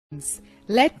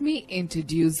Let me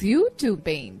introduce you to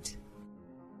paint.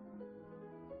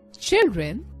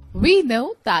 Children, we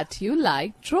know that you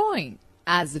like drawing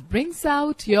as it brings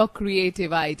out your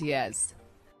creative ideas.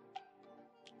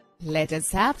 Let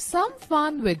us have some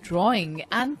fun with drawing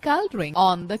and coloring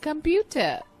on the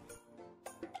computer.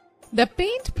 The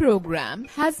Paint program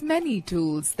has many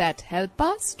tools that help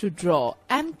us to draw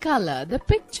and color the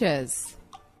pictures.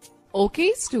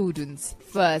 Okay students,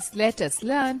 first let us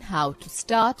learn how to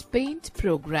start Paint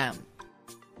program.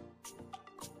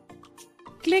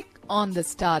 Click on the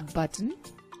Start button.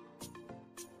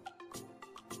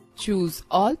 Choose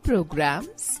All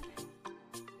Programs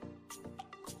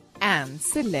and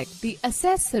select the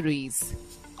Accessories.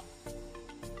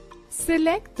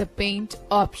 Select the Paint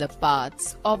option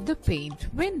parts of the Paint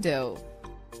window.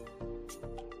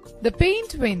 The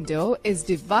Paint window is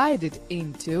divided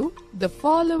into the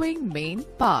following main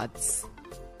parts.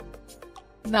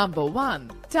 Number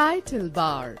 1. Title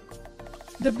bar.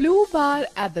 The blue bar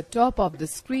at the top of the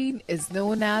screen is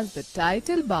known as the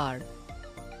title bar.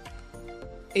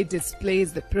 It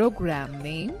displays the program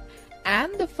name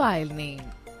and the file name.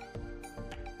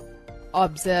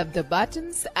 Observe the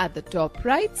buttons at the top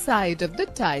right side of the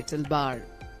title bar.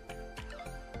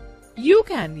 You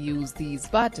can use these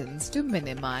buttons to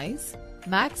minimize,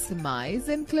 maximize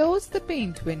and close the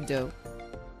Paint window.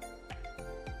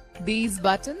 These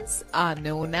buttons are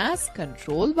known as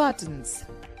control buttons.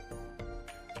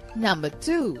 Number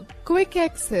 2. Quick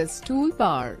Access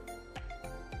Toolbar.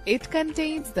 It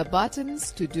contains the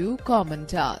buttons to do common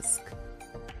tasks.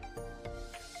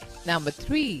 Number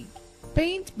 3.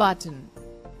 Paint button.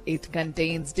 It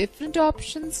contains different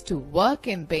options to work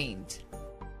in Paint.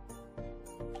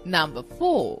 Number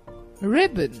 4.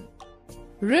 Ribbon.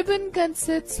 Ribbon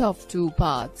consists of two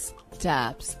parts,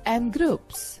 tabs and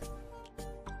groups.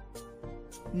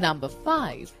 Number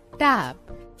 5. Tab.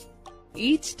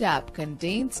 Each tab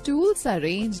contains tools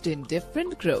arranged in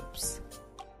different groups.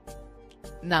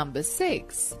 Number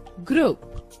 6.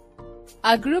 Group.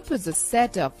 A group is a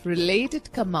set of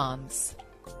related commands.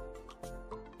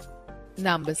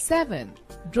 Number 7.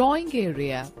 Drawing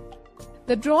area.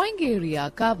 The drawing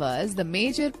area covers the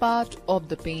major part of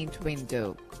the Paint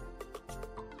window.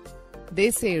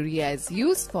 This area is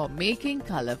used for making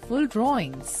colorful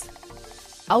drawings.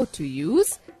 How to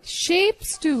use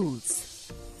Shapes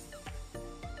tools.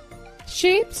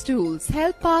 Shapes tools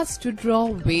help us to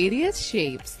draw various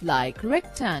shapes like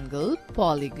rectangle,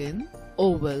 polygon,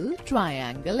 oval,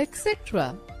 triangle,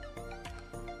 etc.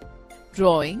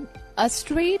 Drawing a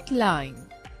straight line.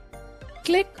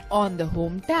 Click on the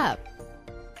Home tab.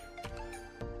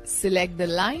 Select the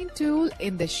Line tool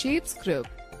in the Shapes group.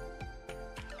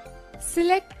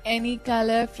 Select any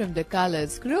color from the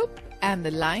Colors group and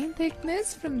the line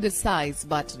thickness from the Size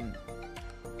button.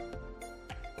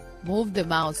 Move the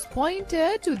mouse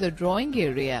pointer to the drawing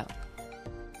area.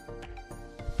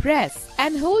 Press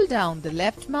and hold down the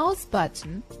left mouse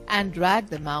button and drag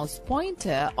the mouse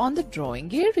pointer on the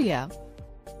drawing area.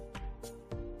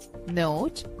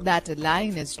 Note that a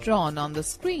line is drawn on the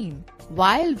screen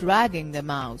while dragging the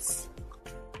mouse.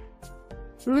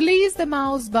 Release the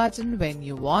mouse button when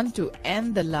you want to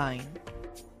end the line.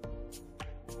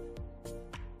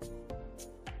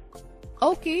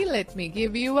 Okay, let me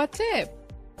give you a tip.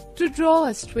 To draw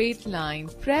a straight line,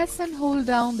 press and hold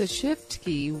down the Shift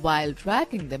key while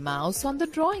dragging the mouse on the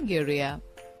drawing area.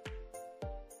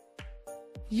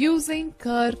 Using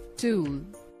Curve tool.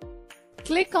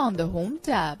 Click on the Home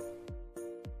tab.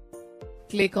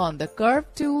 Click on the Curve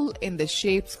tool in the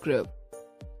Shapes group.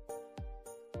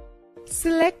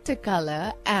 Select a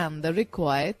color and the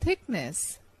required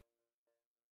thickness.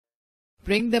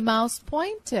 Bring the mouse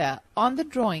pointer on the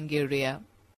drawing area.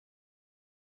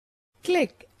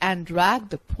 Click and drag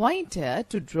the pointer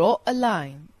to draw a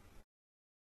line.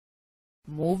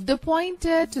 Move the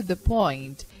pointer to the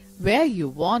point where you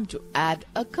want to add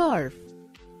a curve.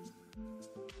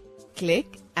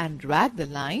 Click and drag the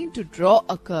line to draw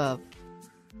a curve.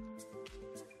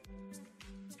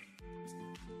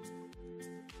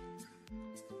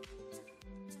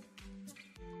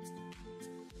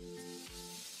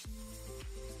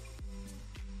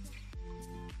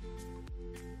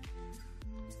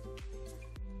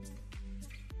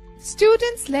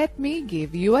 Students, let me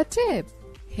give you a tip.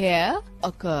 Here,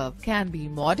 a curve can be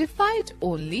modified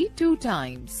only 2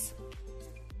 times.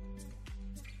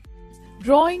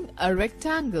 Drawing a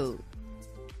rectangle.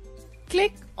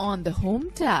 Click on the Home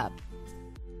tab.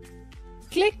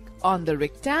 Click on the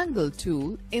Rectangle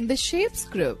tool in the Shapes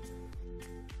group.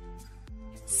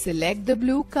 Select the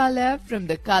blue color from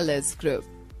the Colors group.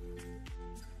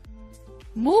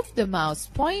 Move the mouse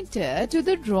pointer to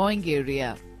the drawing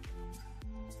area.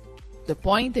 the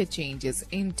pointer changes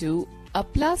into a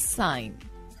plus sign.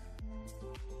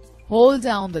 Hold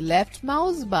down the left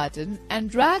mouse button and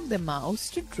drag the mouse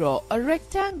to draw a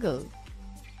rectangle.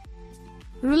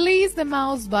 Release the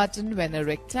mouse button when a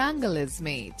rectangle is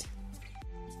made.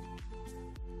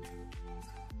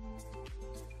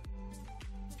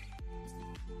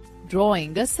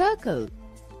 Drawing a circle.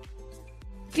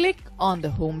 Click on the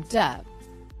Home tab.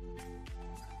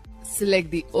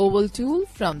 Select the Oval tool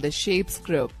from the Shapes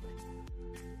group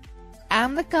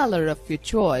and the color of your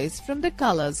choice from the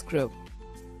Colors group.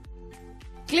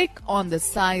 Click on the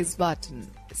Size button.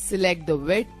 Select the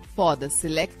width for the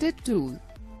selected tool.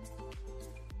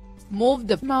 Move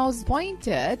the mouse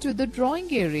pointer to the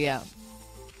drawing area.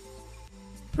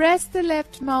 Press the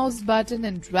left mouse button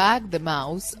and drag the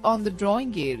mouse on the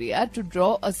drawing area to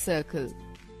draw a circle.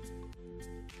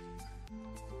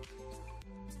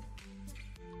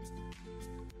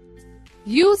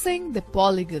 Using the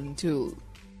Polygon tool.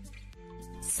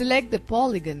 Select the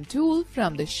Polygon tool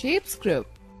from the Shapes group.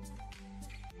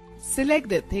 Select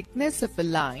the thickness of a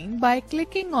line by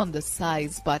clicking on the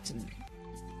Size button.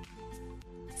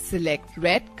 Select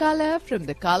red color from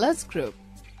the Colors group.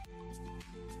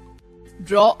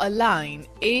 Draw a line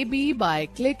AB by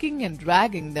clicking and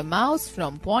dragging the mouse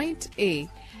from point A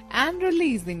and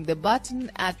releasing the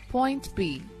button at point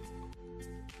B.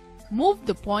 Move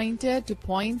the pointer to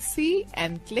point C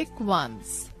and click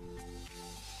once.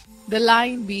 The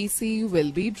line BC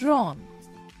will be drawn.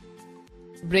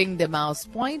 Bring the mouse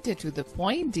pointer to the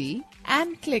point D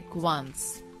and click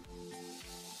once.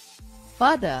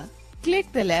 Further,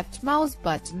 click the left mouse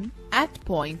button at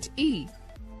point E.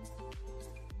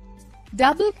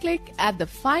 Double-click at the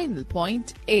final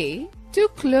point A to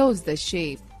close the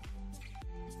shape.